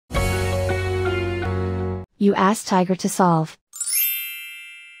You ask Tiger to solve.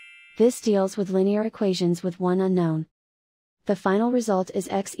 This deals with linear equations with one unknown. The final result is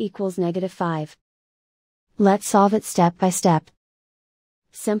x equals -5. Let's solve it step by step.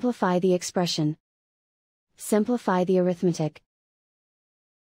 Simplify the expression. Simplify the arithmetic.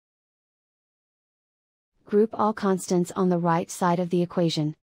 Group all constants on the right side of the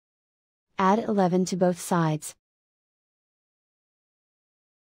equation. Add 11 to both sides.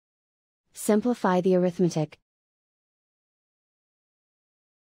 Simplify the arithmetic.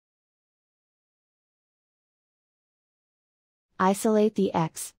 Isolate the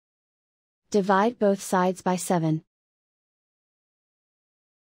x. Divide both sides by 7.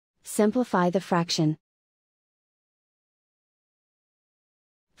 Simplify the fraction.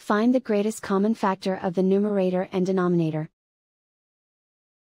 Find the greatest common factor of the numerator and denominator.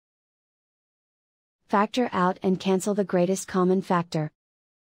 Factor out and cancel the greatest common factor.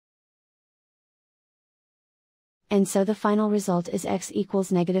 And so the final result is x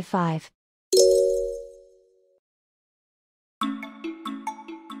equals -5.